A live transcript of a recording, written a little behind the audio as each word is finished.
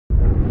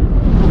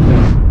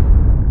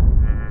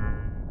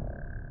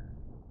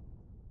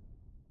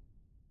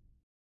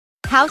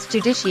House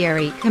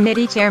Judiciary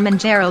Committee Chairman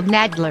Gerald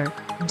Nadler,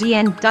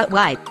 DN.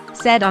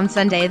 Said on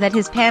Sunday that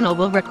his panel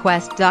will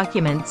request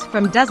documents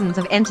from dozens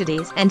of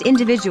entities and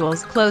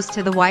individuals close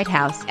to the White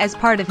House as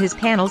part of his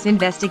panel's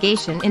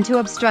investigation into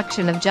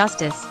obstruction of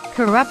justice,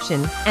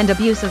 corruption, and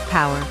abuse of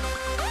power.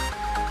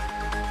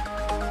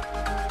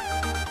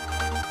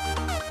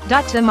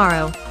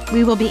 Tomorrow,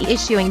 we will be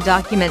issuing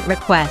document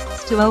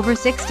requests to over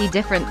 60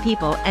 different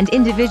people and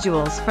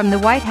individuals from the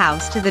White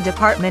House to the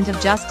Department of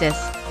Justice,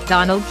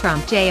 Donald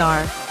Trump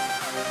Jr.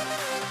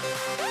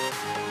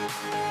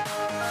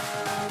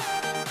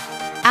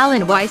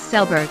 Allen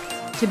Weisselberg,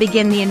 to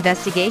begin the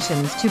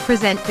investigations to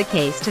present the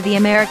case to the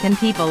American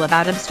people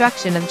about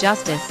obstruction of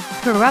justice,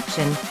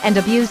 corruption, and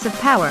abuse of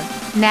power,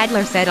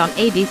 Nadler said on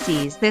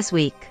ABC's This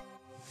Week.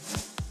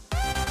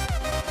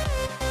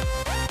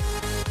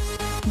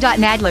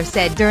 Nadler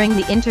said during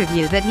the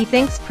interview that he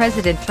thinks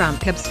President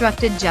Trump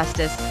obstructed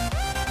justice.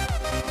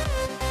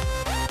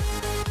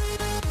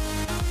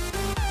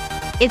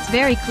 "It's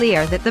very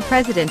clear that the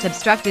president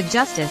obstructed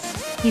justice,"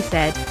 he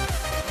said.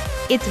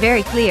 "It's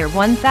very clear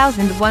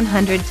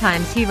 1,100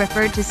 times he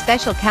referred to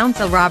Special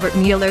Counsel Robert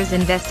Mueller's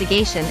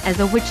investigation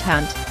as a witch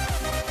hunt.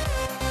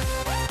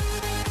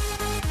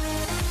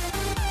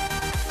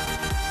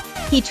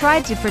 He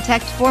tried to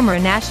protect former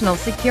National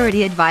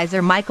Security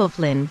Advisor Michael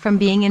Flynn from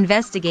being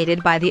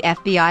investigated by the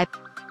FBI.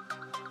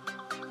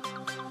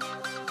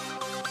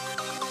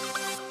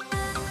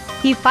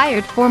 He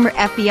fired former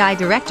FBI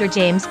Director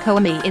James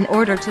Comey in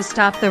order to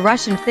stop the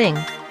Russian thing,"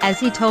 as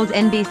he told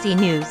NBC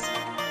News.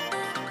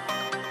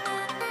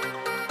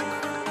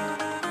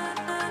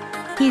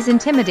 "He's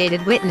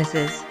intimidated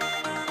witnesses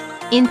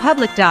in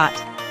public.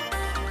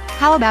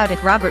 How about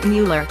if Robert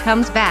Mueller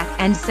comes back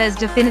and says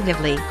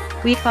definitively,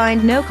 'We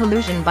find no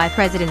collusion by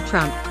President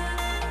Trump'?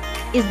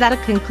 Is that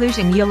a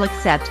conclusion you'll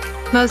accept?"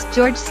 Most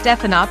George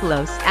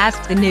Stephanopoulos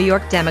asked the New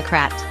York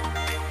Democrat.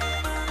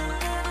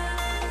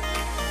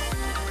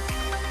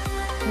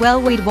 "Well,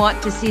 we'd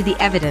want to see the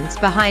evidence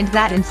behind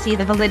that and see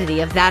the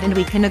validity of that, and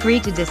we can agree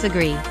to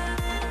disagree.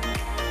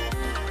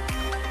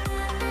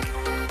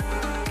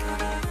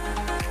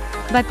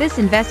 But this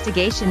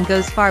investigation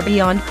goes far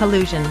beyond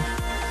collusion.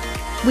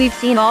 We've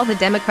seen all the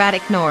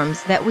democratic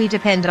norms that we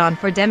depend on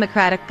for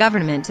democratic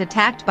government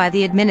attacked by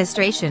the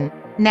administration,"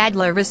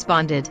 Nadler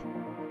responded.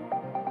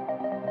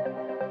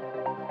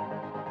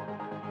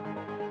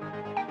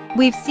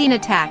 "We've seen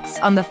attacks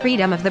on the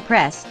freedom of the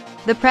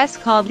press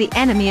called the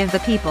enemy of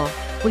the people.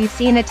 We've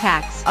seen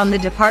attacks on the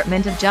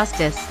Department of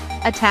Justice,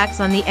 attacks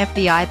on the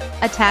FBI,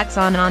 attacks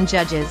on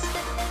judges.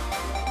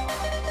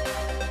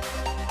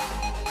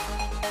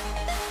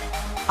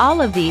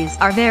 All of these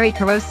are very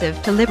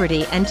corrosive to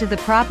liberty and to the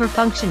proper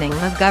functioning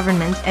of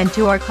government and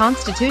to our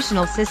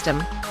constitutional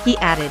system," he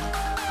added.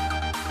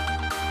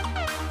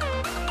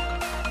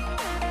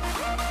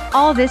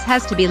 "All this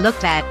has to be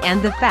looked at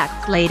and the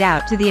facts laid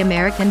out to the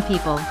American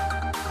people."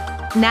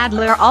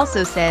 Nadler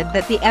also said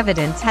that the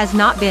evidence has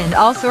not been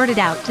all sorted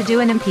out to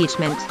do an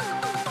impeachment.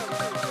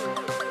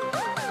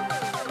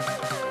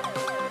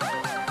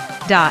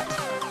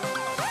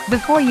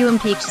 "Before you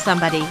impeach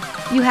somebody,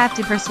 you have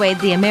to persuade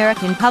the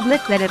American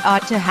public that it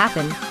ought to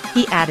happen,"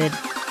 he added.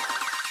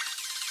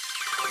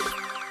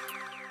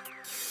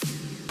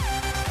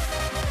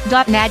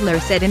 Nadler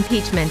said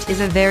impeachment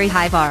is a very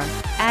high bar,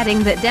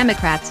 adding that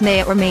Democrats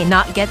may or may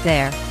not get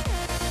there.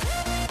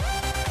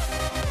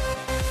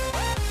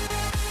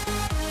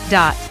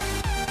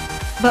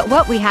 "But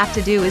what we have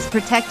to do is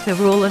protect the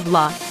rule of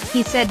law,"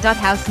 he said.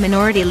 House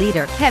Minority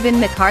Leader Kevin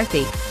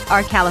McCarthy,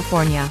 R.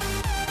 California,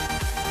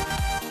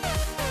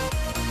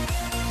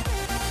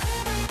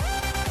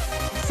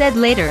 said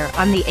later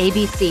on the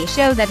ABC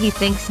show that he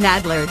thinks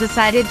Nadler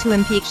decided to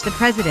impeach the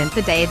president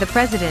the day the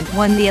president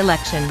won the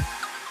election.